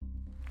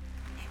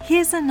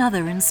Here's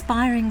another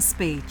inspiring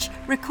speech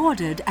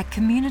recorded at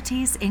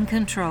Communities in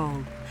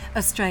Control,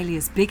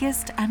 Australia's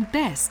biggest and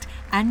best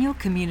annual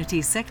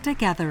community sector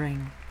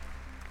gathering.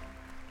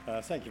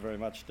 Thank you very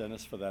much,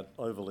 Dennis, for that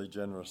overly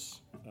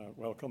generous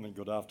welcome, and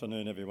good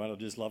afternoon, everyone.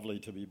 It is lovely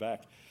to be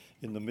back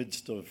in the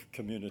midst of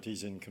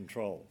Communities in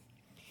Control.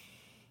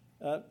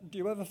 Do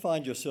you ever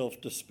find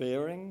yourself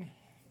despairing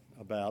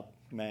about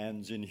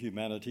man's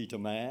inhumanity to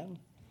man?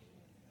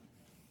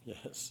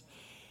 Yes.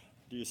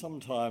 Do you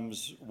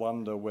sometimes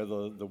wonder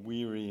whether the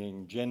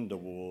wearying gender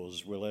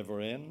wars will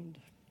ever end?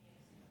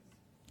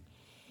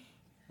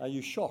 Are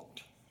you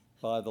shocked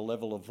by the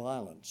level of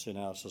violence in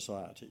our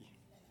society?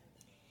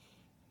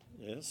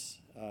 Yes.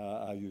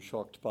 Are you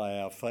shocked by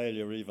our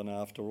failure, even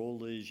after all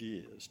these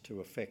years, to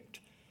effect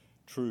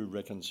true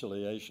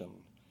reconciliation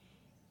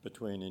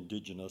between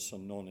Indigenous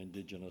and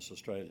non-Indigenous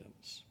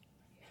Australians?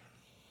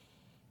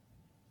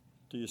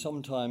 Do you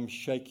sometimes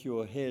shake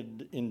your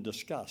head in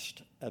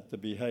disgust at the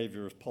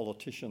behaviour of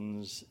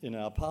politicians in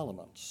our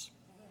parliaments?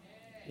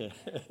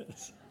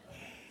 Yes.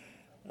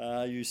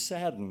 Are you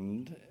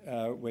saddened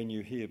when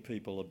you hear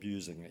people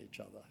abusing each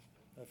other?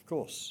 Of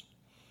course.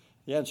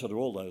 The answer to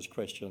all those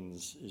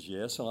questions is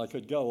yes, and I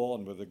could go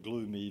on with a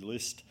gloomy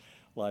list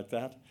like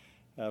that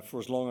for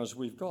as long as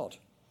we've got.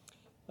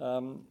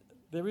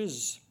 There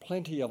is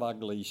plenty of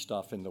ugly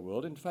stuff in the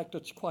world. In fact,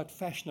 it's quite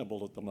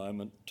fashionable at the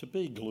moment to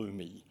be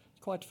gloomy.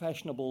 It's quite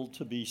fashionable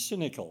to be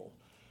cynical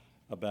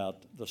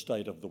about the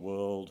state of the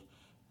world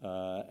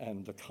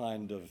and the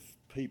kind of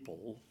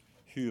people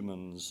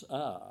humans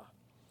are.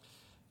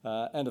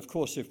 And of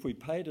course, if we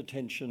paid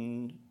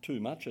attention, too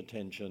much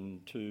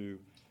attention, to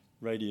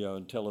radio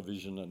and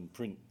television and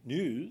print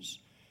news,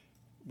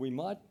 we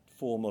might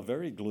form a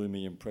very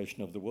gloomy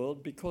impression of the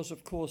world because,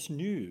 of course,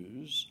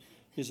 news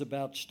is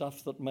about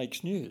stuff that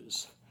makes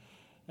news.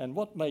 And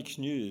what makes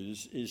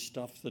news is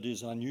stuff that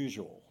is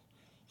unusual,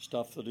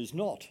 stuff that is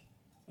not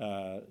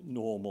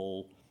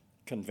normal,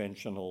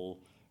 conventional,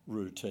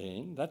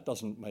 routine. That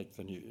doesn't make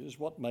the news.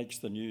 What makes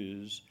the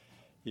news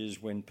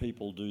is when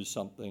people do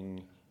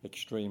something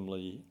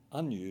extremely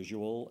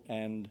unusual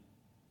and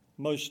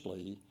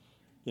mostly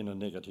in a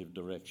negative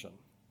direction.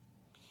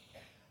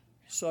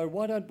 So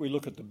why don't we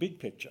look at the big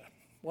picture?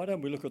 Why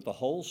don't we look at the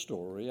whole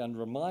story and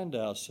remind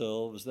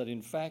ourselves that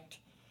in fact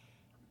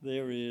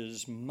there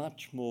is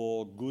much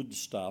more good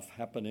stuff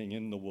happening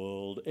in the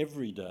world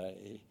every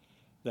day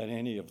than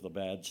any of the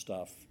bad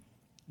stuff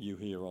you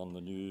hear on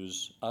the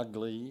news,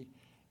 ugly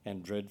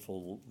and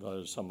dreadful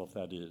though some of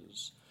that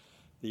is.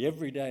 The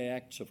everyday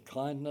acts of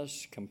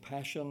kindness,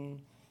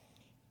 compassion,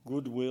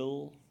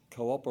 goodwill,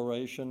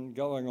 cooperation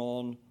going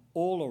on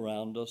all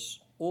around us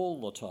all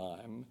the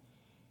time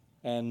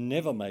and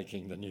never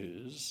making the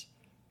news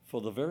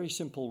for the very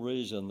simple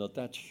reason that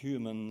that's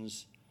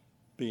humans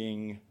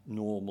being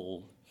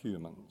normal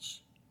humans.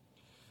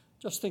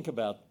 Just think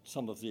about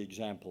some of the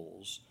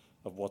examples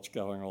of what's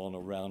going on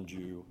around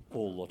you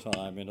all the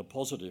time in a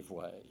positive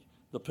way.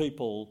 The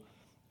people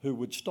who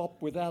would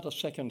stop without a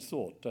second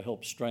thought to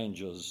help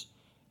strangers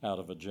out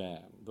of a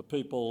jam. The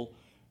people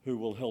who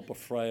will help a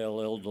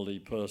frail elderly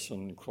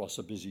person cross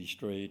a busy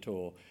street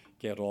or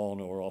get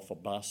on or off a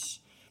bus.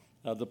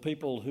 The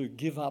people who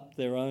give up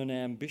their own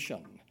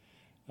ambition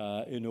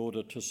in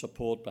order to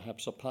support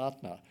perhaps a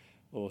partner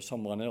or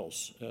someone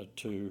else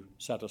to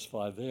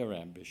satisfy their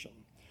ambition,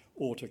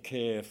 or to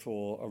care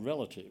for a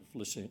relative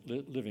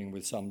living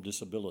with some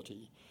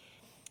disability.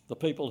 The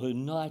people who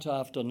night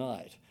after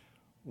night,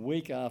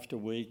 week after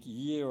week,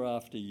 year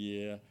after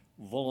year,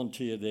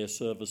 volunteer their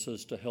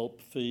services to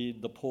help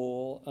feed the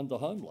poor and the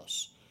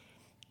homeless.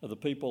 The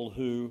people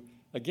who,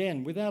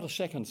 again, without a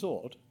second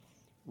thought,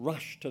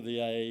 rush to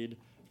the aid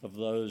of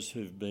those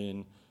who've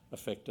been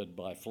affected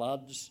by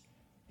floods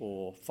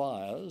or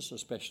fires,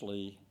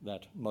 especially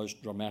that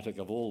most dramatic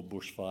of all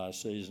bushfire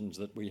seasons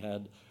that we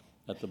had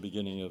at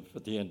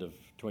the end of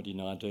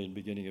 2019,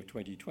 beginning of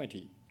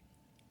 2020.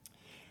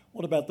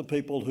 What about the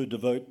people who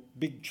devote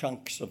big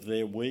chunks of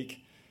their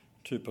week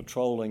to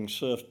patrolling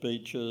surf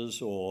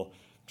beaches or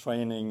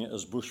training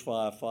as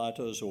bushfire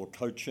fighters or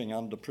coaching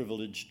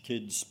underprivileged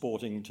kids'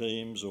 sporting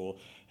teams or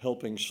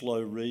helping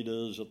slow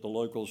readers at the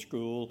local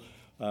school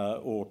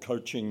or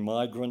coaching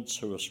migrants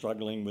who are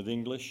struggling with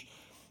English?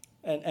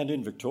 And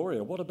in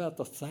Victoria, what about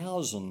the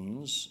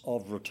thousands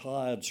of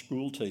retired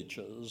school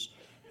teachers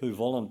who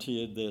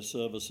volunteered their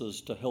services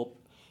to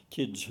help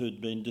kids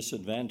who'd been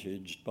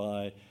disadvantaged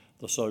by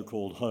the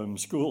so-called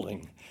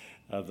homeschooling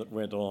that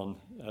went on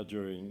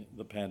during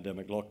the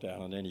pandemic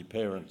lockdown? And any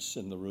parents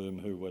in the room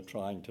who were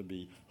trying to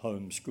be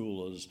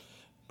homeschoolers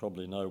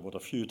probably know what a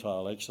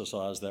futile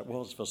exercise that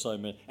was for so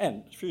many,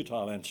 and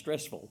futile and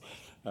stressful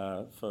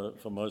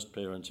for most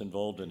parents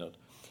involved in it.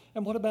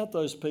 And what about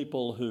those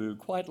people who,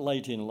 quite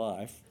late in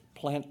life,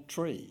 plant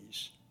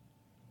trees?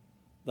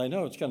 They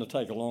know it's going to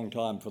take a long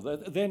time for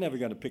that. They're never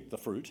going to pick the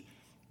fruit.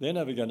 They're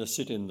never going to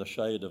sit in the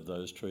shade of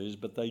those trees,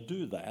 but they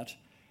do that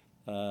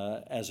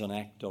as an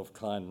act of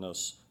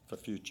kindness for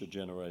future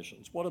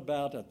generations. What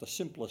about, at the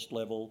simplest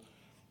level,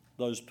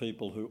 those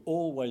people who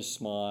always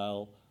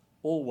smile,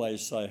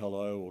 always say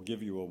hello or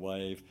give you a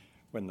wave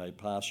when they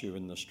pass you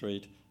in the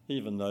street,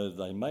 even though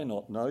they may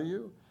not know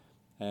you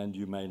and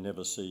you may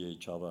never see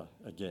each other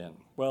again.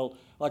 Well,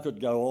 I could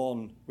go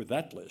on with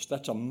that list.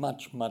 That's a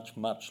much, much,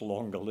 much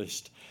longer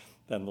list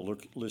than the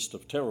list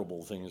of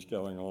terrible things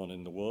going on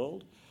in the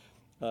world.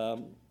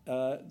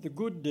 The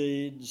good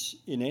deeds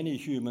in any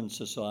human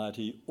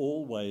society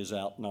always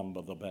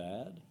outnumber the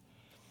bad,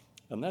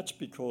 and that's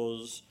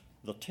because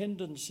the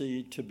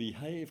tendency to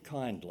behave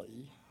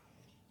kindly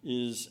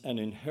is an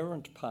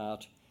inherent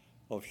part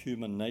of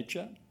human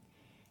nature,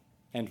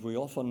 and we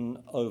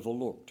often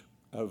overlook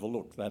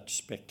that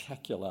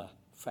spectacular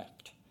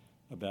fact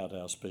about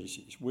our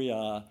species. We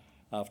are,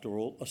 after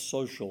all, a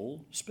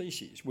social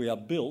species. We are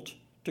built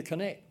to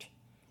connect.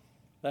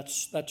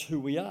 That's who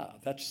we are.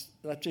 That's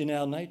in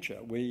our nature.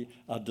 We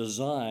are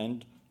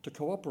designed to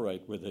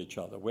cooperate with each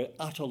other. We're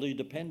utterly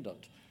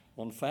dependent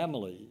on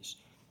families,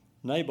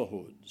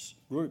 neighbourhoods,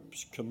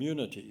 groups,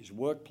 communities,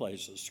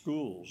 workplaces,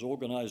 schools,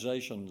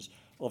 organisations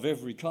of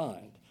every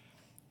kind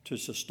to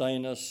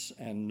sustain us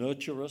and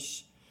nurture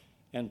us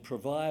and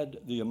provide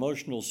the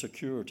emotional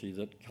security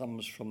that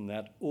comes from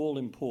that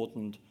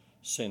all-important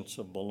sense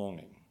of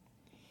belonging.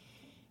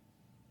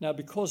 Now,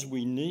 because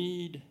we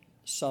need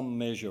some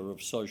measure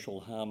of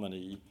social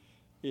harmony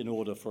in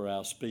order for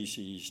our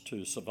species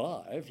to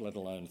survive, let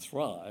alone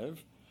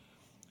thrive,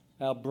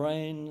 our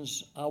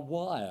brains are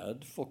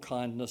wired for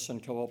kindness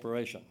and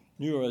cooperation.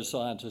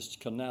 Neuroscientists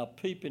can now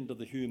peep into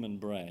the human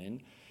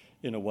brain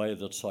in a way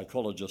that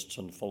psychologists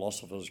and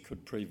philosophers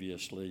could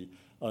previously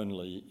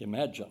only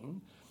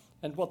imagine.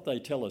 And what they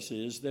tell us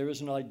is there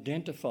is an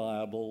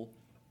identifiable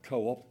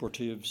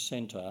cooperative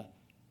centre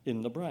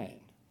in the brain.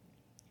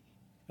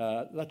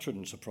 That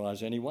shouldn't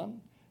surprise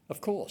anyone. Of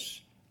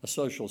course, a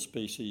social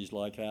species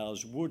like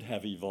ours would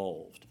have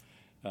evolved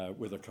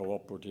with a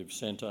cooperative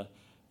centre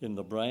in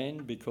the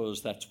brain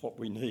because that's what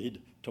we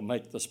need to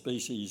make the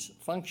species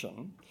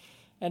function,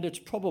 and it's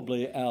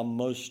probably our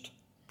most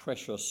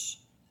precious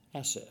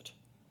asset.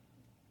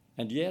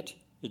 And yet,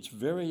 it's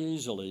very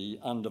easily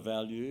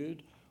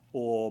undervalued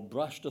or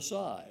brushed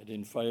aside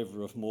in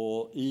favour of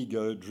more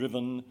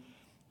ego-driven,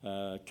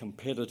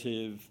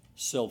 competitive,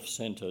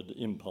 self-centred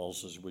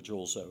impulses which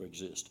also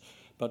exist.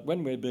 But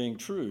when we're being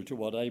true to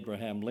what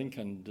Abraham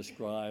Lincoln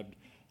described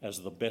as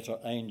the better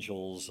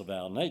angels of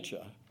our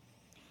nature,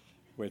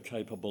 we're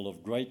capable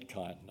of great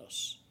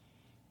kindness.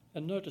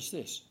 And notice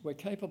this, we're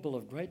capable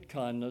of great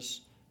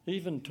kindness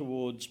even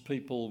towards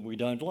people we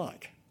don't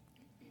like.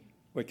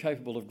 We're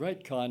capable of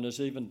great kindness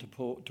even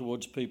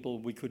towards people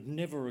we could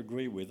never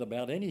agree with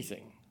about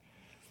anything.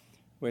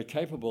 We're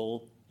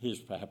capable, here's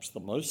perhaps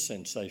the most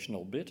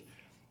sensational bit,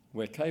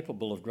 we're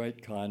capable of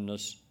great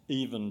kindness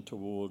even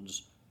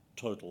towards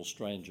total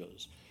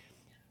strangers.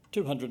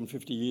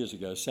 250 years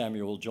ago,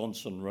 Samuel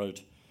Johnson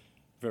wrote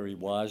very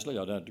wisely,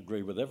 I don't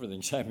agree with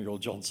everything Samuel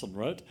Johnson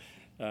wrote,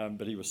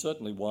 but he was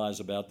certainly wise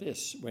about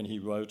this when he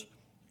wrote,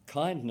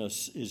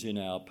 "Kindness is in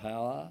our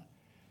power,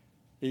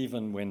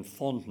 even when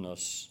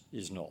fondness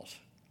is not."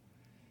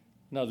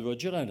 In other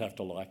words, you don't have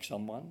to like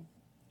someone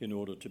in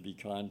order to be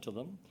kind to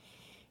them.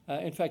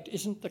 In fact,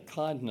 isn't the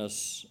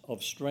kindness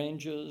of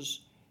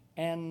strangers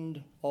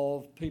and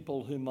of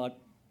people who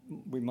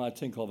we might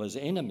think of as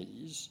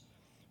enemies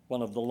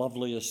one of the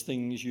loveliest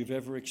things you've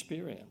ever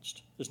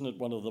experienced? Isn't it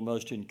one of the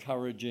most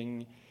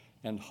encouraging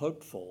and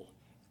hopeful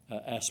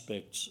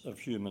aspects of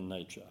human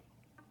nature?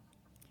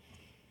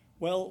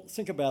 Well,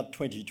 think about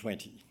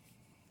 2020.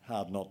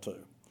 Hard not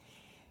to.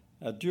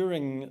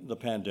 During the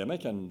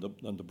pandemic and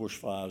the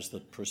bushfires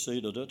that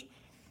preceded it,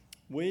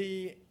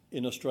 we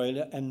in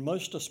Australia, and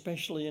most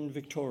especially in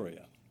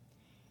Victoria,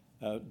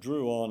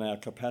 drew on our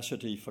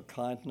capacity for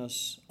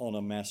kindness on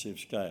a massive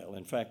scale.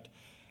 In fact,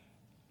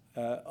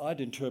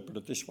 I'd interpret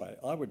it this way.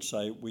 I would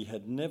say we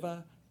had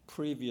never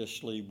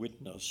previously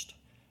witnessed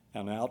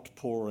an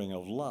outpouring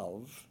of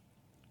love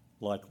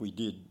like we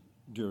did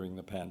during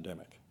the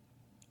pandemic.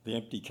 The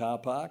empty car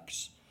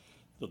parks,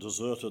 the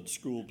deserted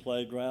school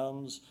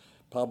playgrounds,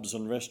 pubs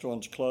and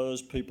restaurants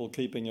closed, people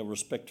keeping a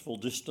respectful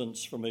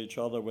distance from each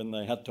other when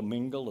they had to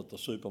mingle at the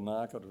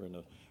supermarket or in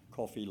a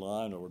coffee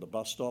line or at a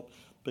bus stop,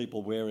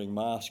 people wearing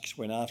masks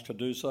when asked to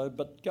do so,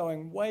 but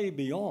going way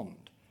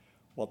beyond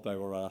what they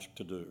were asked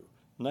to do.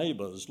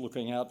 Neighbours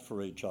looking out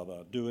for each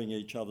other, doing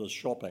each other's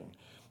shopping,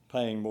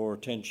 paying more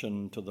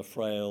attention to the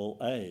frail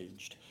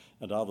aged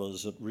and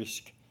others at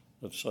risk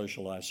of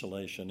social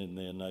isolation in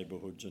their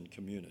neighbourhoods and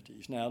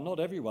communities. Now, not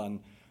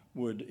everyone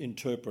would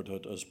interpret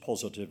it as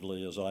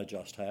positively as I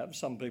just have.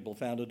 Some people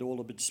found it all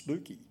a bit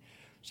spooky.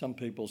 Some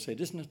people said,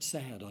 "Isn't it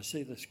sad? I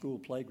see the school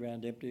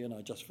playground empty and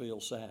I just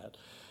feel sad."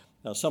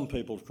 Now, some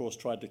people, of course,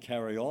 tried to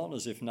carry on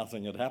as if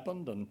nothing had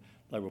happened and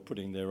they were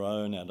putting their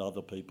own and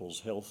other people's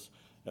health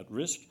at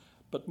risk.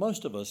 But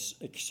most of us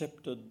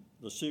accepted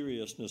the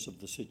seriousness of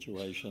the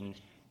situation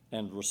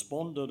and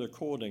responded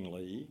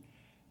accordingly,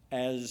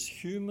 as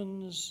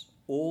humans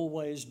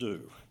always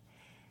do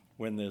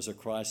when there's a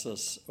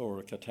crisis or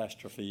a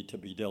catastrophe to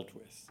be dealt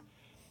with.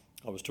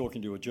 I was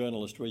talking to a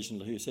journalist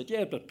recently who said,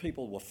 yeah, but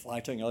people were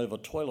fighting over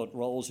toilet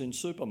rolls in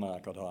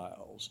supermarket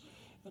aisles.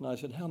 And I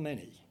said, how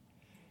many?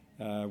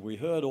 We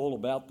heard all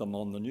about them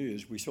on the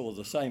news. We saw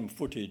the same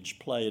footage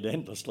played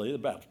endlessly.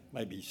 About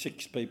maybe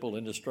 6 people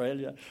in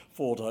Australia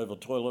fought over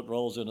toilet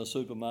rolls in a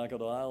supermarket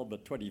aisle,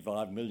 but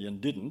 25 million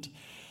didn't.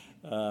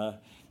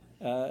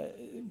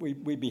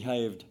 We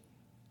behaved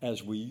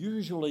as we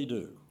usually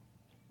do,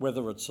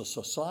 whether it's a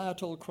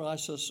societal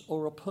crisis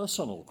or a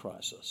personal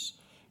crisis.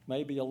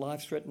 Maybe a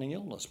life-threatening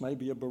illness,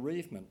 maybe a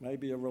bereavement,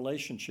 maybe a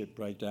relationship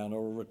breakdown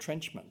or a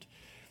retrenchment,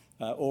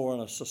 or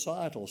on a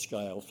societal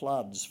scale,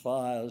 floods,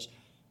 fires,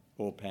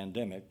 or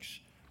pandemics.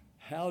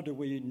 How do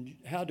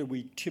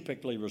we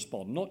typically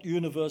respond? Not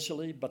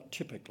universally, but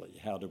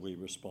typically, how do we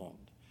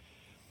respond?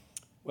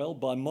 Well,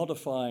 by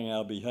modifying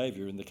our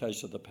behaviour in the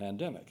case of the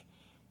pandemic,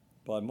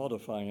 by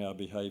modifying our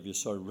behaviour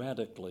so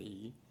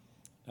radically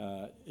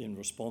in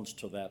response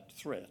to that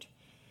threat,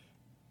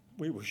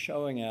 we were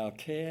showing our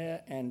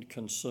care and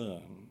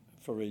concern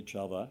for each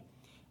other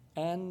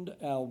and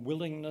our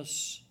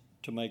willingness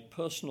to make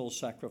personal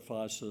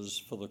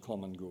sacrifices for the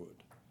common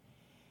good.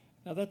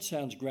 Now that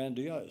sounds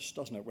grandiose,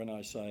 doesn't it, when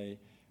I say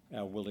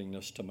our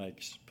willingness to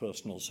make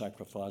personal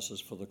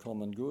sacrifices for the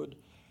common good?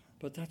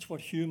 But that's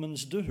what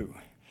humans do,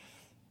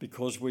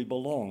 because we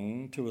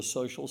belong to a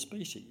social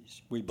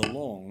species. We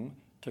belong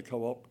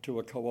to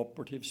a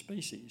cooperative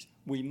species.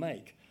 We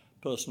make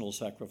personal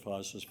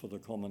sacrifices for the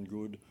common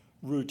good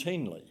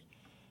routinely,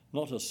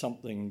 not as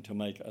something to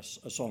make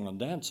a song and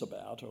dance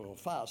about or a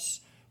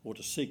fuss or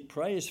to seek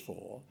praise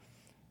for,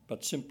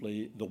 but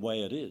simply the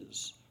way it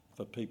is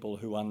for people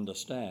who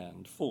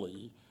understand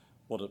fully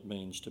what it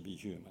means to be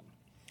human.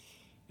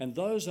 And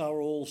those are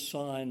all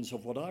signs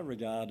of what I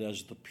regard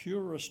as the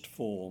purest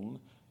form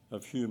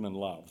of human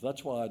love.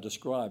 That's why I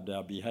described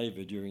our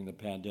behaviour during the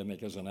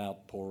pandemic as an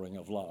outpouring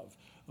of love.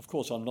 Of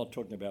course, I'm not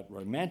talking about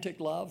romantic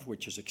love,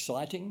 which is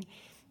exciting.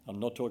 I'm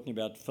not talking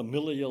about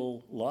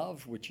familial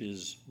love, which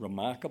is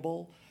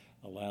remarkable,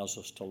 allows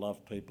us to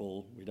love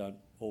people we don't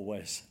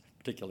always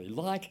particularly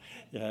like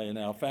in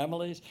our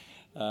families.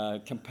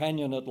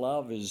 Companionate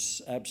love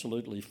is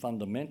absolutely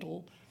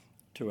fundamental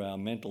to our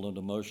mental and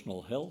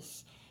emotional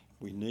health.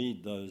 We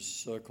need those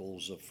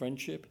circles of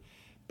friendship.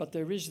 But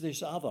there is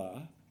this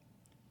other,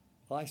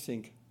 I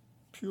think,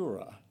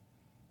 purer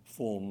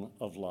form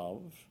of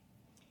love,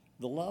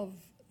 the love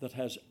that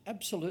has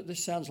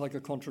this sounds like a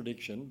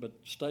contradiction, but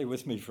stay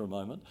with me for a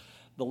moment,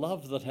 the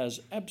love that has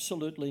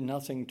absolutely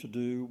nothing to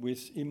do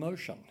with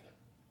emotion,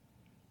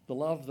 the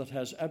love that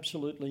has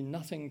absolutely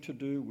nothing to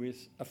do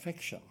with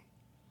affection,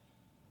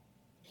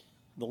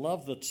 the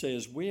love that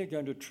says we are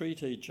going to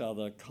treat each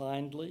other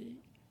kindly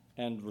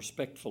and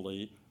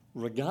respectfully,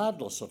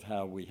 regardless of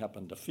how we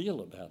happen to feel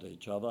about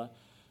each other,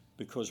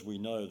 because we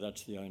know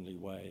that's the only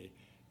way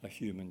a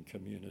human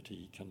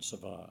community can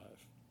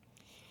survive.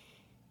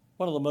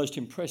 One of the most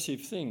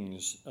impressive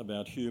things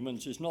about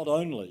humans is not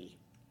only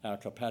our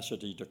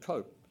capacity to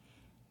cope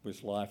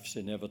with life's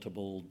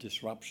inevitable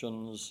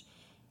disruptions,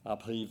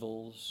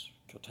 upheavals,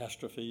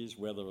 catastrophes,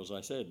 whether, as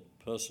I said,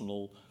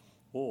 personal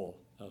or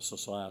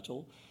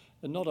societal.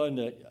 And not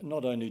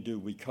only do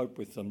we cope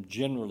with them,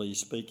 generally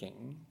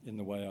speaking, in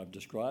the way I've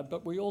described,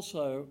 but we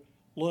also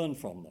learn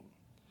from them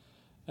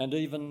and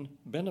even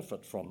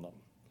benefit from them.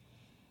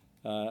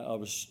 I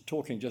was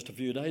talking just a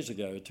few days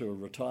ago to a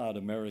retired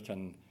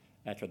American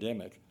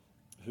academic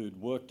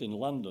who'd worked in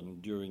London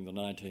during the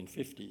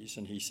 1950s,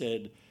 and he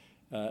said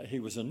he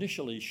was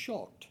initially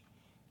shocked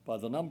by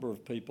the number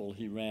of people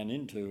he ran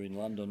into in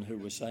London who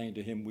were saying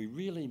to him, we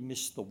really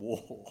miss the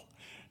war.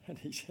 And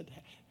he said,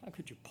 how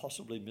could you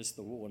possibly miss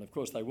the war? And of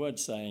course they weren't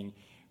saying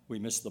we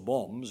miss the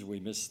bombs, we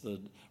miss the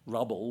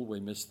rubble,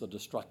 we miss the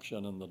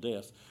destruction and the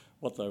death.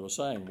 What they were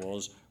saying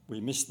was we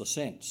miss the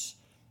sense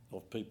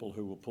of people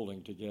who were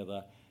pulling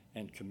together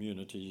and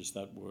communities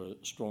that were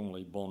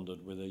strongly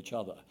bonded with each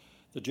other.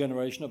 The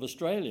generation of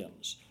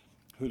Australians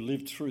who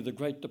lived through the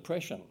Great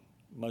Depression,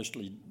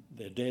 mostly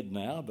they're dead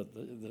now, but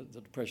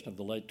the Depression of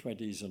the late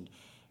 20s and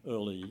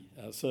early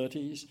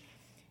 30s.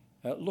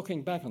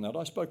 Looking back on that,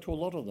 I spoke to a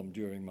lot of them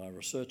during my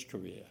research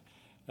career,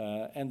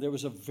 and there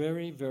was a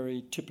very,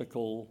 very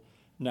typical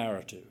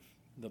narrative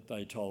that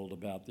they told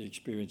about the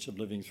experience of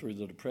living through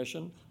the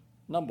Depression.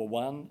 Number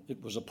one,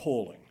 it was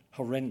appalling,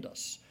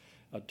 horrendous,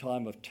 a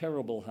time of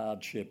terrible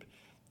hardship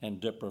and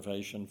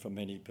deprivation for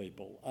many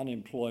people.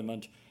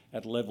 Unemployment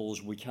at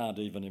levels we can't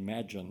even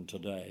imagine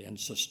today and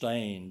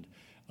sustained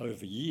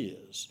over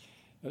years,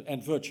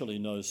 and virtually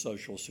no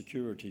social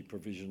security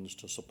provisions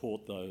to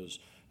support those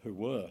who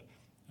were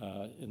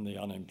in the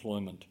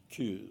unemployment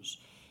queues.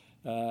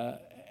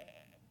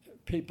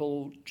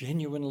 People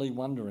genuinely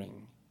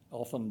wondering,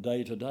 often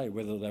day to day,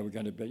 whether they were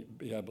going to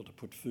be able to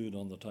put food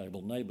on the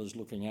table, neighbours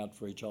looking out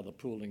for each other,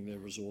 pooling their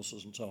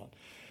resources and so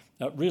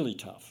on. Really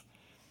tough.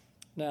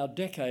 Now,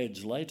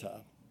 decades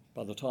later,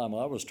 by the time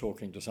I was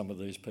talking to some of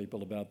these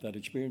people about that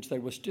experience, they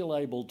were still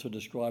able to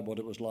describe what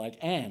it was like,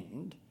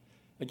 and,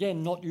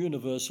 again, not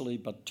universally,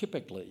 but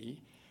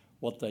typically,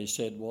 what they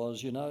said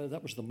was,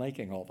 that was the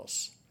making of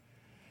us.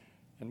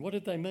 And what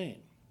did they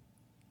mean?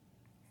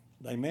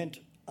 They meant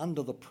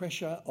under the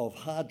pressure of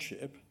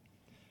hardship,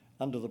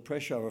 under the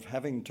pressure of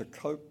having to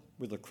cope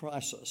with a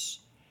crisis,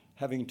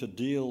 having to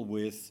deal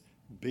with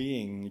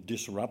being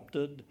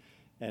disrupted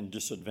and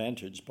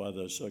disadvantaged by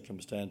those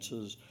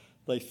circumstances,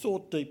 they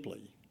thought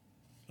deeply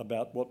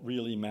about what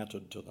really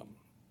mattered to them.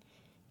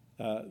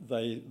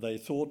 They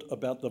thought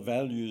about the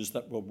values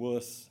that were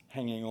worth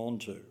hanging on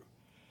to.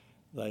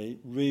 They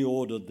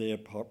reordered their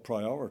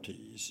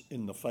priorities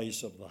in the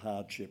face of the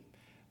hardship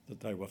that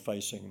they were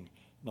facing,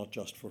 not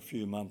just for a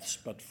few months,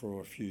 but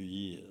for a few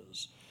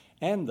years.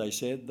 And they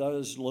said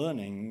those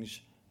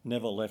learnings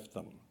never left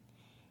them.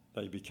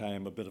 They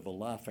became a bit of a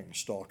laughing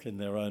stock in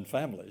their own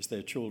families.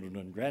 Their children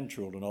and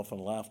grandchildren often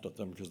laughed at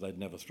them because they'd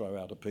never throw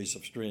out a piece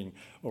of string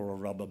or a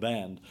rubber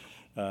band.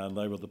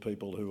 They were the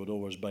people who would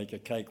always bake a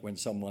cake when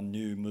someone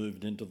new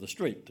moved into the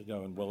street to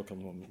go and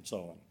welcome them and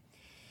so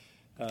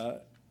on.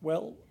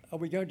 Well, are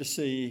we going to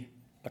see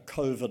a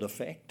COVID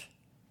effect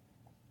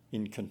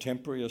in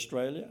contemporary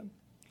Australia?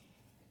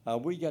 Are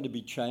we going to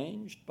be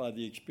changed by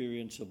the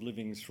experience of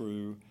living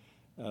through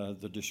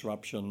the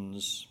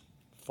disruptions,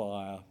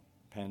 fire,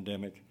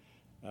 pandemic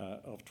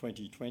of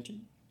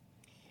 2020?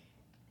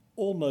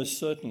 Almost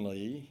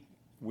certainly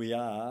we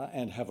are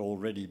and have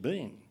already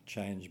been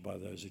changed by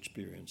those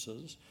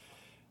experiences.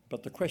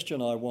 But the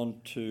question I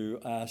want to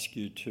ask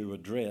you to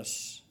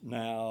address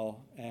now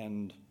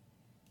and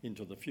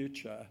into the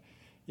future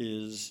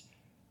is,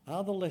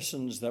 are the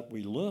lessons that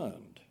we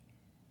learned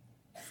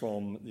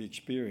from the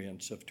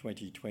experience of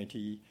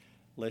 2020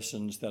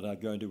 lessons that are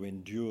going to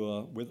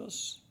endure with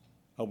us?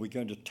 Are we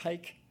going to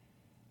take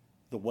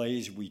the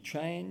ways we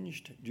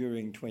changed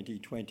during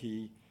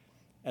 2020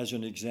 as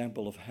an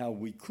example of how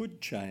we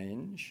could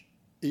change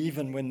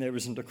even when there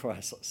isn't a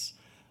crisis,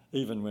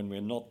 even when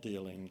we're not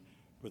dealing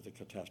with a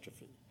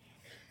catastrophe?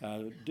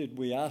 Did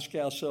we ask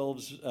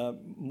ourselves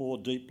more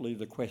deeply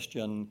the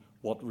question,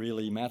 what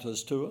really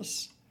matters to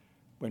us,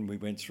 when we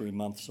went through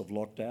months of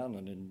lockdown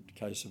and, in the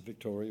case of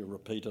Victoria,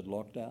 repeated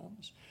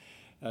lockdowns?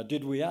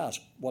 Did we ask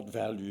what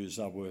values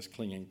are worth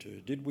clinging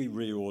to? Did we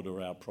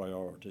reorder our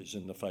priorities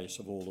in the face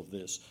of all of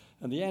this?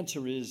 And the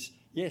answer is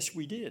yes,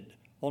 we did,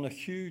 on a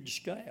huge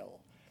scale.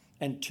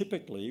 And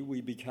typically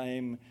we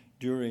became,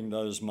 during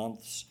those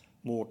months,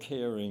 more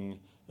caring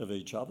of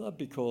each other,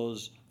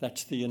 because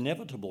that's the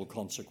inevitable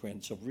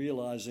consequence of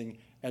realising,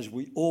 as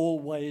we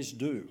always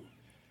do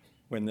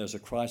when there's a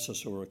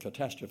crisis or a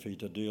catastrophe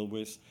to deal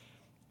with,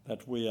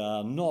 that we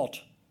are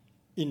not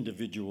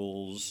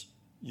individuals,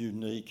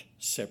 unique,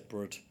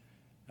 separate,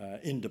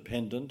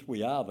 independent.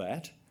 We are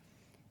that,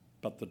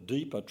 but the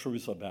deeper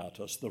truth about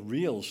us, the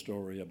real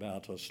story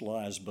about us,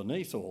 lies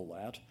beneath all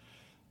that.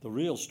 The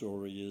real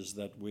story is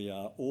that we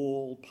are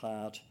all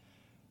part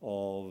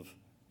of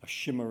a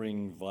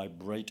shimmering,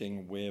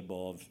 vibrating web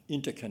of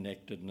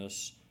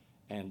interconnectedness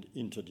and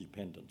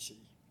interdependency.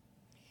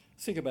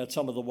 Think about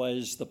some of the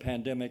ways the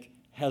pandemic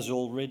has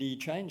already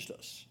changed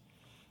us.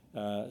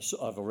 So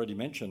I've already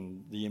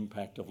mentioned the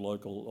impact of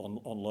on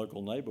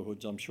local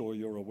neighbourhoods. I'm sure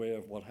you're aware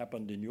of what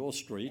happened in your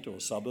street or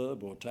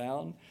suburb or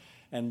town,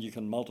 and you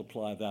can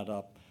multiply that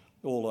up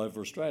all over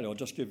Australia. I'll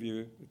just give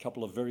you a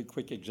couple of very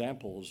quick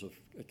examples of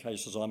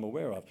cases I'm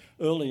aware of.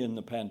 Early in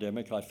the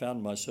pandemic, I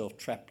found myself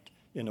trapped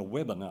in a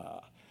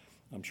webinar.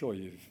 I'm sure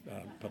you've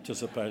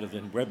participated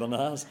in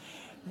webinars.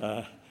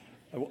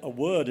 A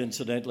word,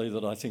 incidentally,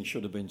 that I think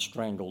should have been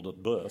strangled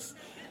at birth.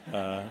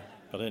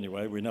 But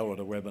anyway, we know what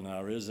a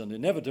webinar is, and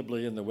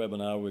inevitably in the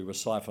webinar we were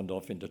siphoned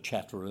off into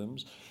chat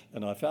rooms,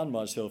 and I found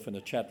myself in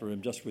a chat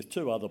room just with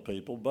two other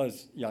people,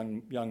 both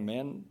young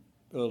men,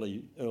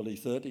 early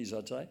 30s,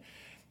 I'd say,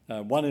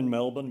 one in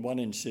Melbourne, one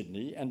in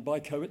Sydney, and they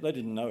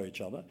didn't know each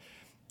other.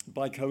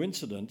 By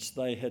coincidence,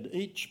 they had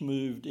each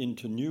moved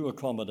into new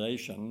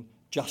accommodation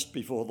just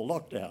before the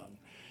lockdown.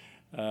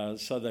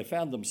 So they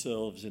found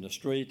themselves in a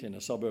street, in a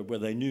suburb where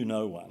they knew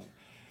no one.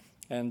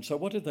 And so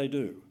what did they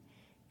do?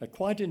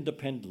 Quite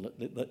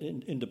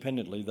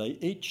independently, they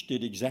each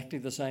did exactly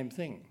the same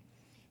thing.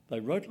 They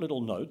wrote little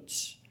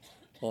notes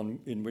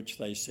in which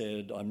they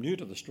said, I'm new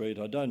to the street,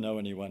 I don't know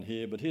anyone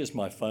here, but here's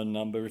my phone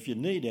number. If you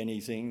need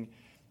anything,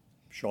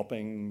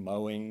 shopping,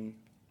 mowing,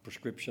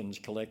 prescriptions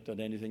collected,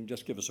 anything,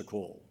 just give us a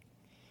call.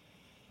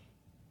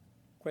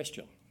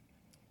 Question.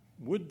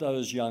 Would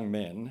those young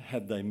men,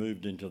 had they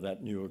moved into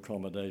that new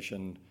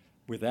accommodation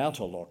without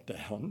a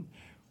lockdown,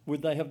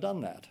 would they have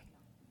done that?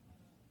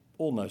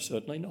 Almost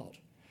certainly not.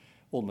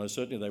 Almost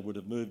certainly they would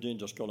have moved in,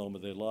 just got on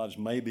with their lives,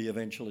 maybe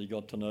eventually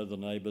got to know the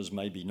neighbours,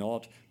 maybe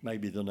not.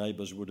 Maybe the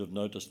neighbours would have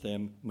noticed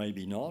them,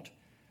 maybe not.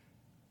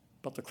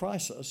 But the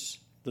crisis,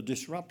 the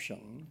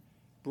disruption,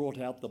 brought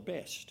out the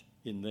best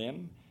in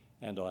them,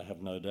 and I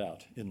have no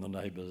doubt in the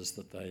neighbours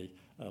that they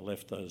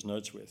left those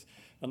notes with.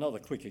 Another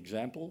quick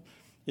example,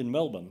 in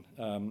Melbourne,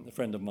 a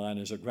friend of mine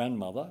is a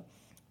grandmother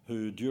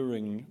who,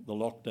 during the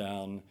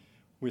lockdown,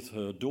 with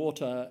her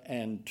daughter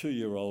and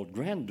 2-year-old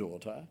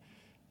granddaughter,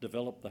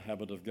 developed the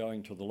habit of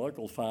going to the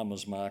local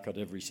farmers market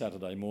every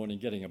Saturday morning,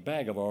 getting a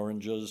bag of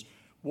oranges,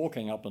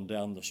 walking up and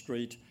down the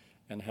street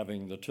and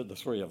having the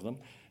three of them,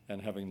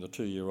 and having the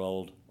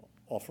 2-year-old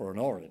offer an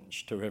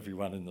orange to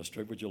everyone in the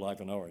street. Would you like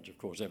an orange? Of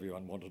course,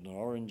 everyone wanted an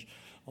orange,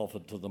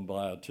 offered to them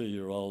by a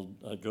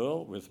 2-year-old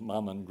girl with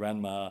mum and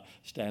grandma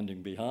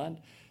standing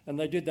behind. And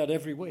they did that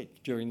every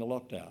week during the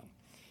lockdown.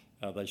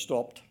 They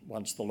stopped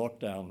once the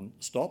lockdown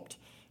stopped,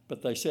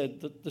 but they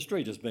said that the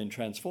street has been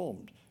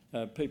transformed.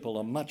 People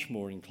are much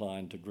more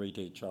inclined to greet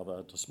each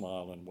other, to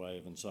smile and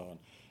wave and so on.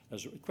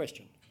 As a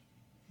question,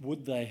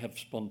 would they have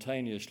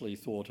spontaneously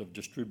thought of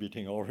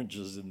distributing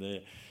oranges in their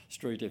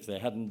street if there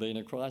hadn't been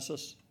a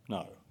crisis?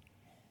 No.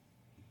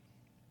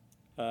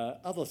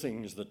 Other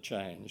things that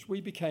changed. We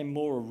became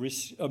more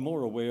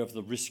aware of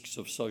the risks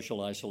of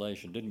social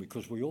isolation, didn't we?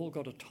 Because we all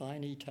got a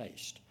tiny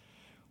taste.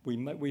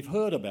 We've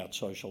heard about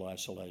social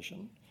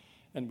isolation,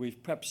 and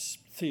we've perhaps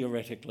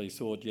theoretically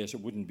thought, yes,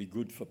 it wouldn't be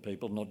good for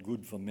people, not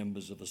good for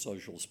members of a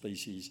social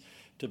species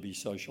to be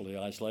socially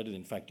isolated.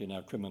 In fact, in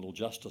our criminal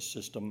justice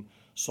system,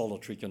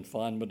 solitary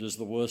confinement is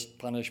the worst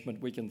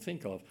punishment we can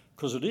think of,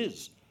 because it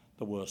is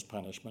the worst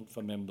punishment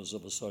for members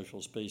of a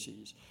social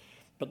species.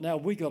 But now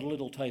we got a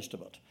little taste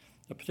of it,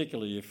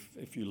 particularly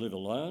if you live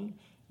alone.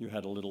 You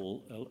had a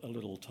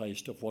little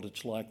taste of what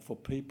it's like for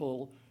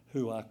people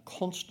who are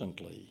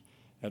constantly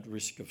at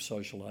risk of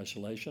social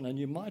isolation, and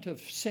you might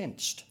have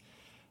sensed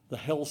the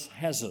health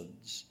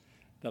hazards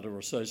that are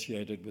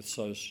associated with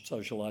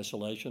social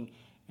isolation,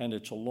 and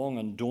it's a long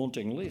and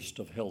daunting list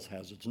of health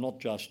hazards, not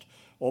just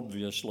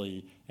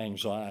obviously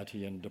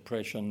anxiety and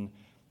depression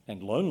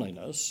and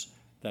loneliness,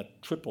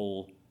 that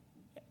triple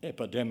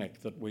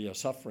epidemic that we are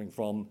suffering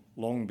from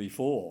long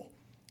before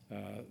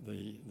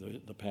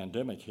the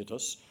pandemic hit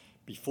us.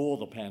 Before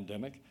the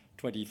pandemic,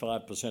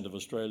 25% of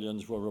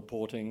Australians were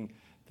reporting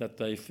that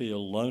they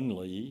feel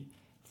lonely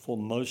for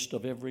most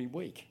of every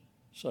week.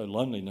 So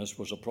loneliness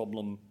was a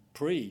problem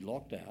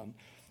pre-lockdown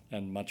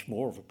and much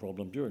more of a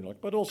problem during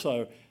lockdown, but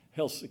also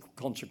health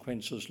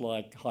consequences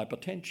like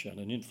hypertension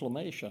and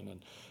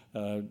inflammation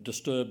and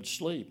disturbed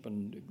sleep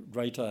and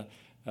greater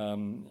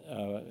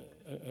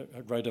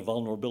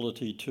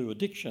vulnerability to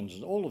addictions.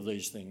 And all of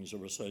these things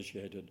are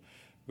associated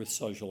with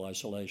social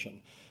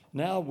isolation.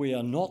 Now we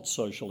are not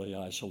socially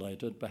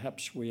isolated.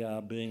 Perhaps we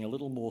are being a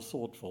little more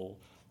thoughtful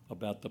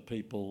about the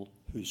people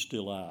who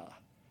still are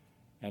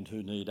and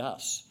who need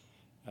us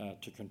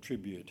to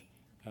contribute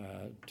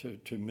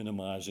to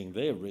minimising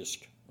their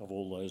risk of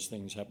all those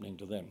things happening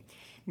to them.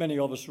 Many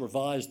of us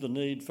revised the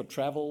need for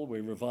travel.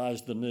 We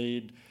revised the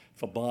need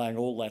for buying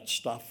all that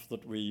stuff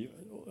that we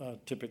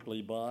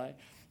typically buy.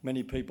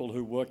 Many people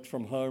who worked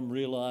from home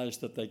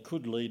realised that they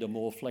could lead a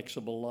more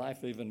flexible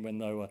life even when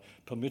they were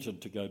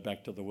permitted to go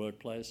back to the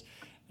workplace,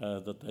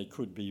 that they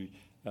could be,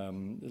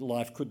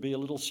 life could be a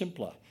little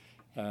simpler.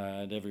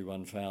 And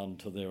everyone found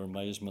to their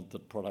amazement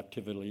that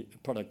productivity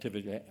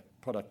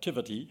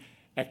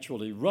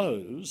actually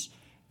rose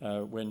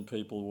when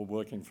people were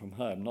working from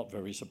home. Not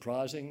very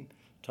surprising.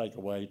 Take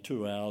away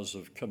 2 hours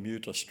of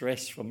commuter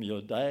stress from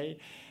your day,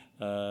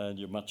 and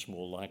you're much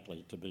more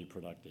likely to be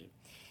productive.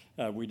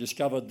 We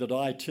discovered that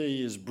IT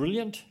is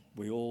brilliant.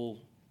 We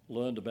all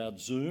learned about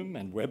Zoom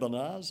and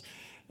webinars.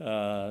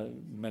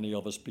 Many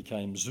of us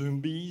became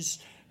Zoombies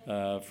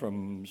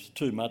from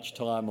too much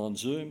time on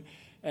Zoom.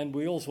 And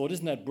we all thought,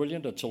 isn't that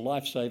brilliant? It's a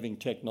life-saving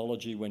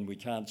technology when we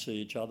can't see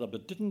each other.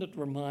 But didn't it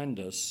remind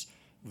us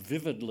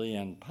vividly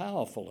and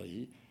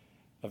powerfully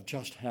of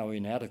just how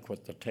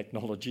inadequate the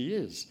technology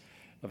is,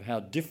 of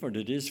how different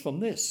it is from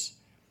this,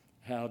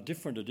 how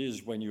different it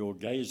is when you're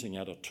gazing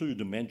at a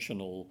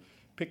two-dimensional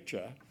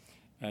picture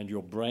and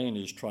your brain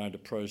is trying to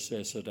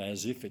process it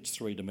as if it's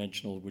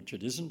three-dimensional, which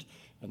it isn't,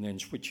 and then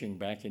switching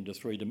back into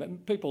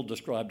three-dimensional. People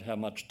described how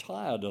much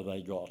tireder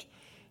they got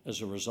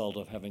as a result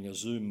of having a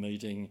Zoom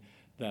meeting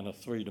than a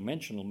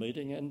three-dimensional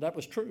meeting, and that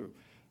was true.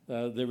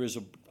 There is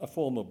a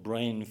form of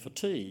brain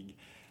fatigue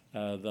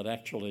that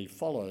actually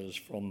follows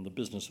from the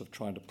business of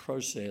trying to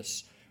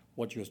process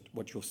what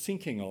you're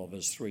thinking of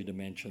as 3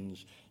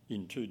 dimensions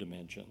in 2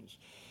 dimensions.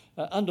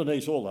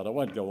 Underneath all that, I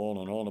won't go on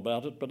and on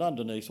about it, but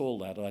underneath all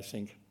that, I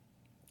think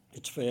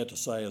it's fair to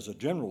say as a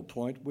general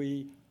point,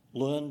 we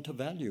learned to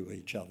value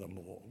each other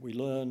more. We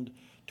learned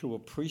to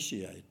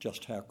appreciate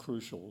just how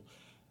crucial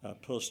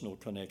personal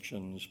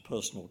connections,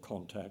 personal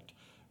contact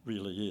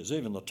really is.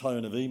 Even the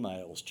tone of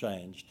emails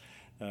changed.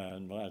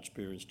 In my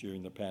experience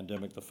during the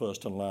pandemic, the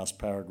first and last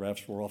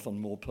paragraphs were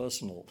often more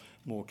personal,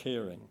 more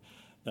caring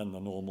than the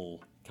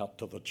normal cut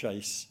to the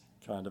chase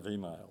kind of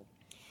email.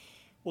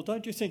 Well,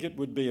 don't you think it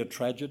would be a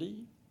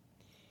tragedy?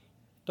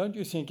 Don't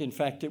you think, in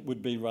fact, it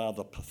would be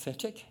rather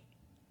pathetic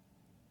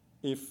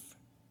if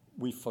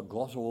we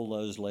forgot all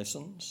those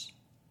lessons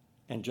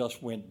and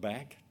just went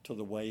back to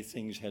the way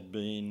things had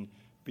been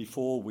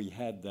before we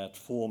had that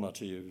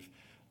formative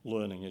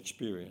learning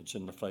experience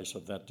in the face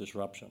of that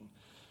disruption?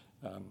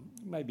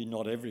 Maybe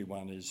not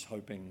everyone is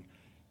hoping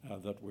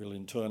that we'll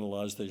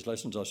internalise these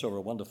lessons. I saw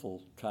a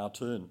wonderful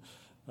cartoon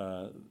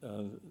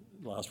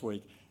last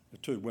week,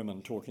 2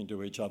 women talking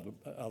to each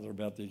other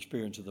about the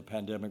experience of the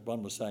pandemic.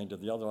 One was saying to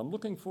the other, I'm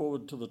looking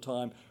forward to the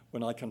time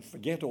when I can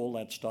forget all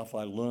that stuff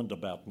I learned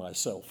about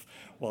myself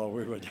while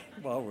we were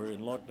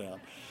in lockdown.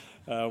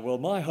 Well,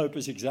 my hope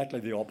is exactly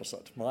the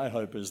opposite. My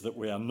hope is that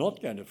we are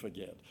not going to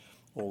forget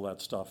all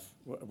that stuff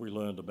we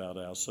learned about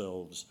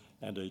ourselves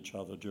and each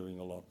other during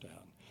the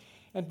lockdown.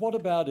 And what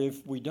about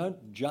if we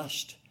don't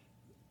just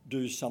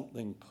do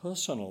something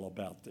personal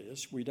about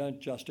this? We don't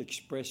just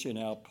express in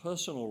our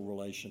personal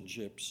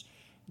relationships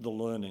the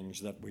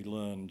learnings that we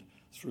learned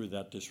through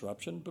that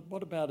disruption, but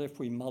what about if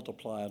we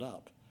multiply it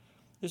up?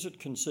 Is it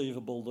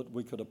conceivable that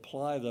we could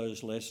apply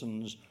those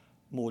lessons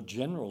more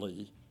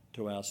generally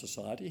to our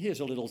society? Here's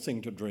a little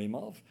thing to dream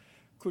of.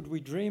 Could we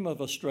dream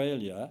of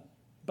Australia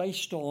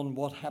based on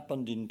what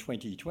happened in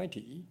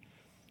 2020?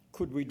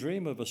 Could we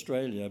dream of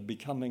Australia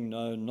becoming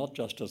known not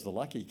just as the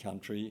lucky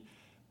country,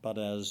 but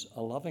as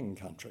a loving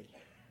country?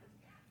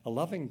 A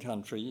loving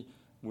country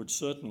would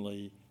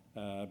certainly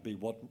be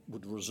what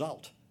would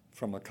result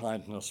from a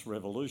kindness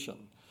revolution.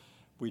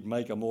 We'd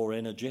make a more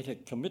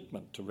energetic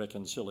commitment to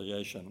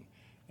reconciliation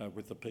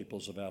with the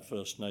peoples of our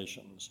First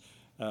Nations.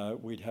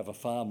 We'd have a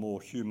far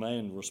more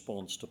humane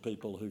response to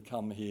people who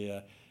come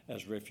here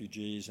as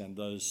refugees and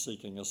those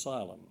seeking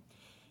asylum.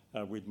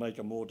 We'd make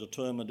a more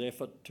determined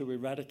effort to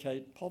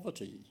eradicate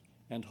poverty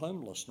and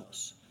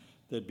homelessness.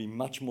 There'd be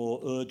much more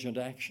urgent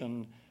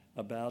action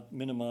about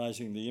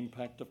minimising the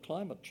impact of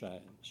climate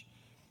change.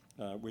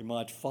 We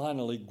might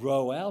finally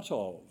grow out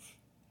of,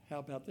 how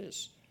about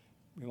this?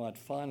 We might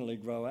finally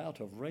grow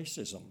out of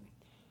racism,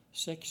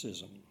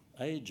 sexism,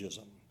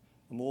 ageism.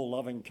 A more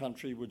loving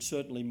country would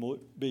certainly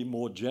be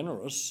more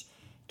generous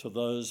to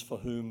those for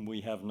whom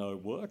we have no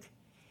work,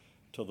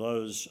 to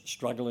those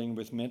struggling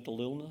with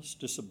mental illness,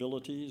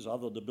 disabilities,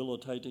 other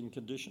debilitating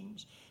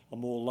conditions. A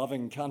more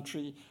loving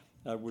country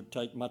would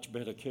take much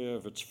better care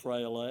of its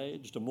frail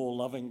aged. A more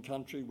loving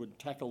country would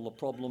tackle the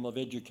problem of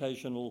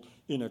educational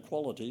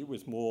inequality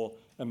with more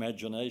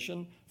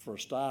imagination. For a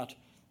start,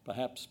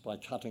 perhaps by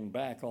cutting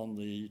back on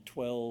the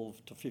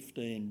 $12 to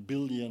 $15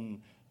 billion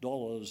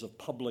of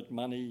public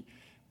money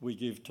we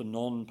give to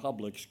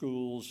non-public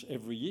schools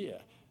every year,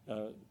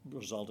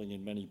 resulting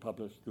in many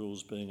public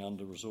schools being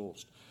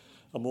under-resourced.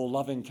 A more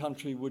loving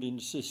country would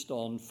insist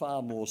on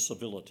far more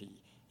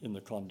civility in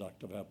the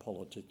conduct of our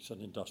politics and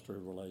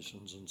industrial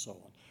relations and so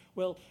on.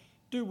 Well,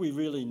 do we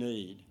really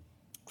need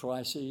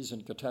crises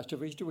and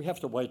catastrophes? Do we have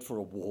to wait for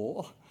a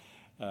war,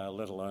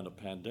 let alone a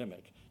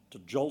pandemic, to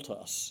jolt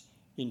us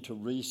into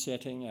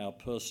resetting our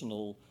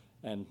personal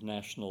and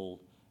national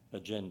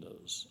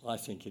agendas? I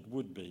think it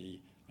would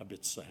be a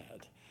bit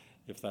sad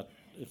if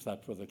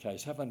that were the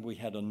case. Haven't we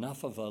had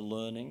enough of a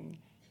learning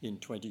in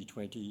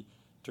 2020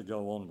 to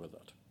go on with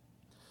it?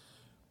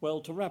 Well,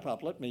 to wrap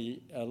up, let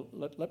me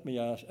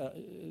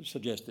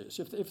suggest this.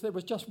 If there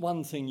was just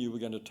one thing you were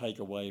going to take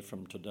away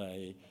from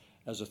today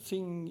as a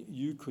thing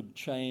you could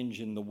change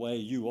in the way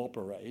you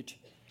operate,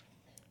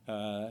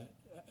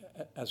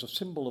 as a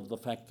symbol of the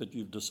fact that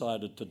you've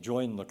decided to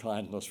join the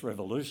kindness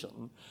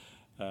revolution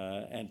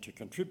and to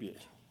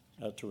contribute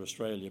to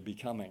Australia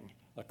becoming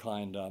a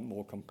kinder,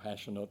 more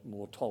compassionate,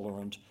 more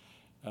tolerant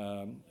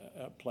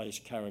place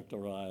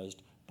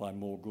characterised by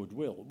more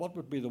goodwill, what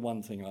would be the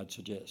one thing I'd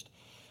suggest?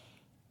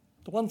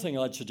 The one thing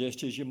I'd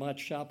suggest is you might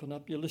sharpen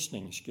up your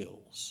listening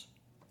skills.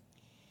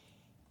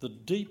 The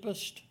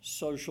deepest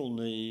social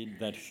need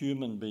that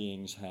human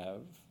beings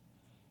have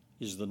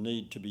is the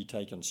need to be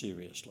taken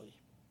seriously,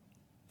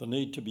 the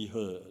need to be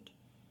heard,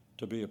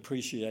 to be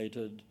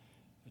appreciated,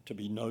 to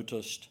be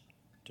noticed,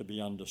 to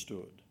be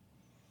understood.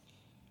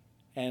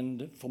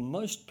 And for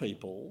most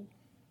people,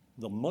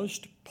 the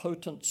most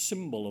potent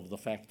symbol of the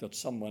fact that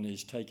someone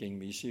is taking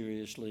me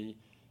seriously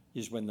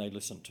is when they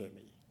listen to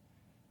me,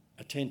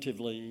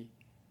 attentively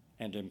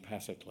and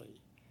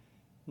empathically.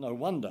 No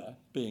wonder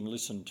being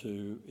listened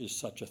to is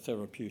such a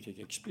therapeutic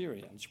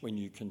experience when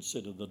you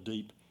consider the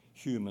deep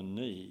human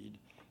need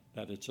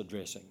that it's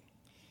addressing.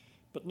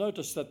 But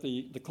notice that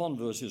the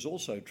converse is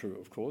also true,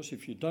 of course.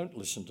 If you don't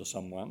listen to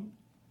someone,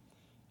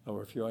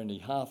 or if you only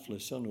half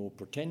listen or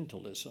pretend to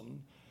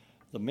listen,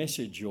 the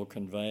message you're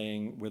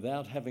conveying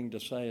without having to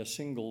say a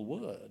single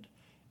word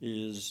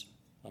is,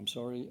 I'm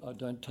sorry, I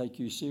don't take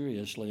you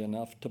seriously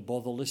enough to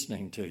bother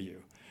listening to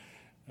you.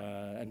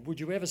 And would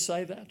you ever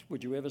say that?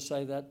 Would you ever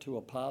say that to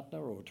a partner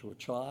or to a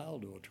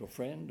child or to a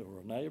friend or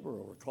a neighbour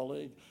or a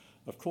colleague?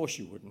 Of course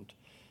you wouldn't.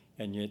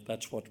 And yet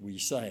that's what we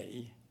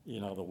say,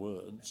 in other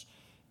words,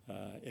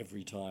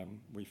 every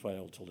time we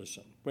fail to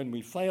listen. When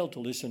we fail to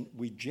listen,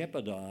 we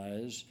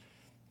jeopardise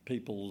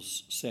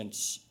people's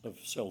sense of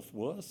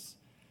self-worth.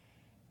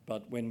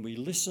 But when we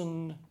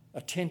listen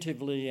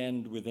attentively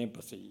and with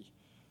empathy,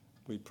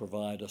 we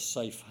provide a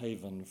safe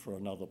haven for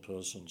another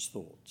person's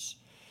thoughts.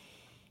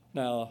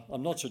 Now,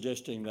 I'm not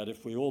suggesting that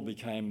if we all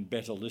became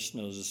better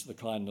listeners, the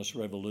kindness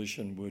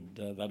revolution would,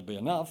 that'd be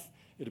enough.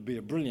 It'd be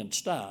a brilliant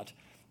start,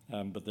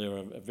 but there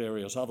are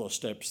various other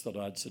steps that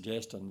I'd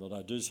suggest and that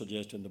I do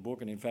suggest in the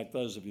book. And in fact,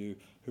 those of you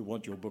who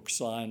want your book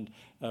signed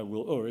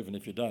will, or even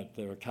if you don't,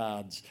 there are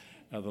cards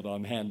that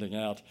I'm handing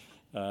out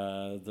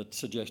that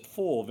suggest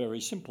 4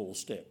 very simple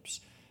steps.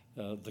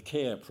 The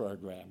CARE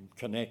program: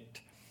 connect,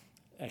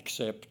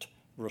 accept,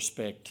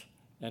 respect,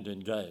 and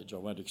engage. I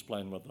won't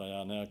explain what they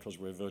are now because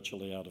we're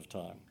virtually out of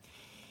time.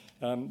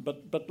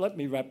 But let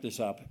me wrap this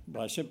up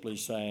by simply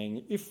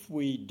saying, if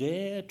we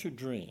dare to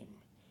dream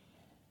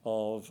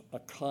of a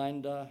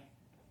kinder,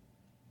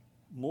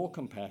 more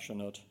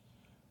compassionate,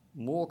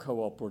 more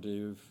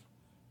cooperative,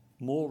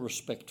 more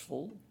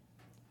respectful,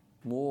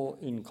 more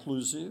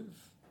inclusive,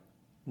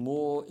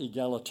 more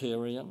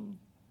egalitarian,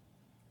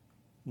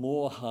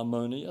 more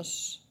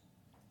harmonious,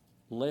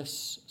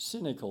 less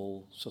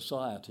cynical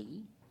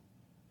society,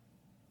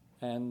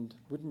 and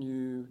wouldn't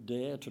you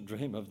dare to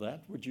dream of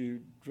that? Would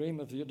you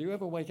dream of... Do you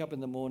ever wake up in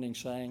the morning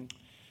saying,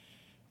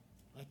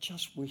 I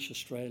just wish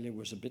Australia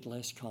was a bit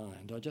less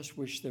kind. I just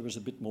wish there was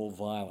a bit more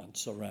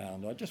violence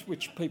around. I just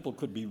wish people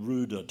could be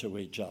ruder to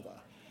each other.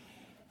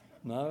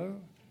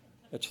 No?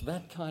 It's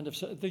that kind of...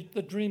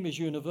 The dream is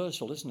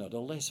universal, isn't it? A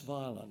less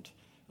violent,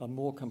 a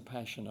more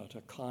compassionate,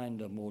 a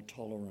kinder, more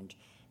tolerant,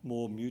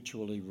 more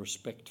mutually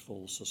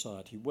respectful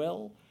society.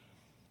 Well,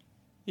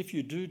 if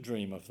you do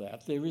dream of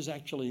that, there is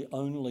actually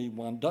only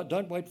one...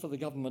 Don't wait for the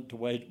government to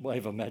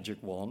wave a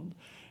magic wand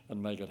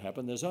and make it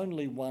happen. There's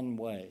only one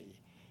way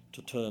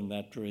to turn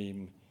that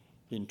dream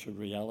into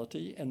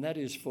reality, and that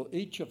is for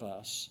each of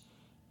us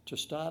to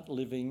start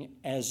living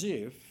as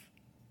if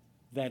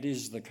that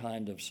is the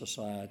kind of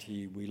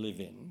society we live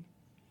in.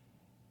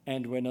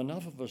 And when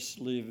enough of us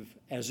live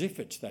as if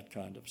it's that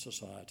kind of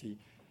society,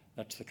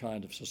 that's the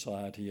kind of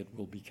society it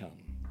will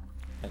become.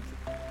 Thank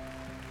you.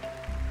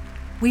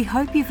 We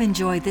hope you've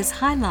enjoyed this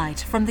highlight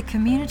from the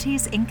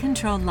Communities in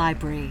Control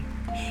Library.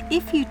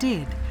 If you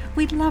did,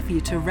 we'd love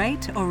you to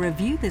rate or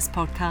review this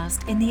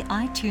podcast in the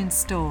iTunes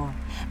Store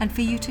and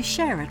for you to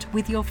share it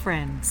with your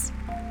friends.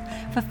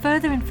 For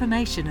further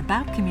information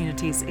about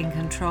Communities in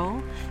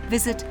Control,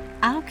 visit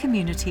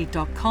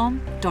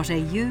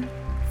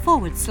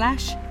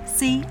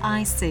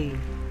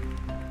ourcommunity.com.au/CIC.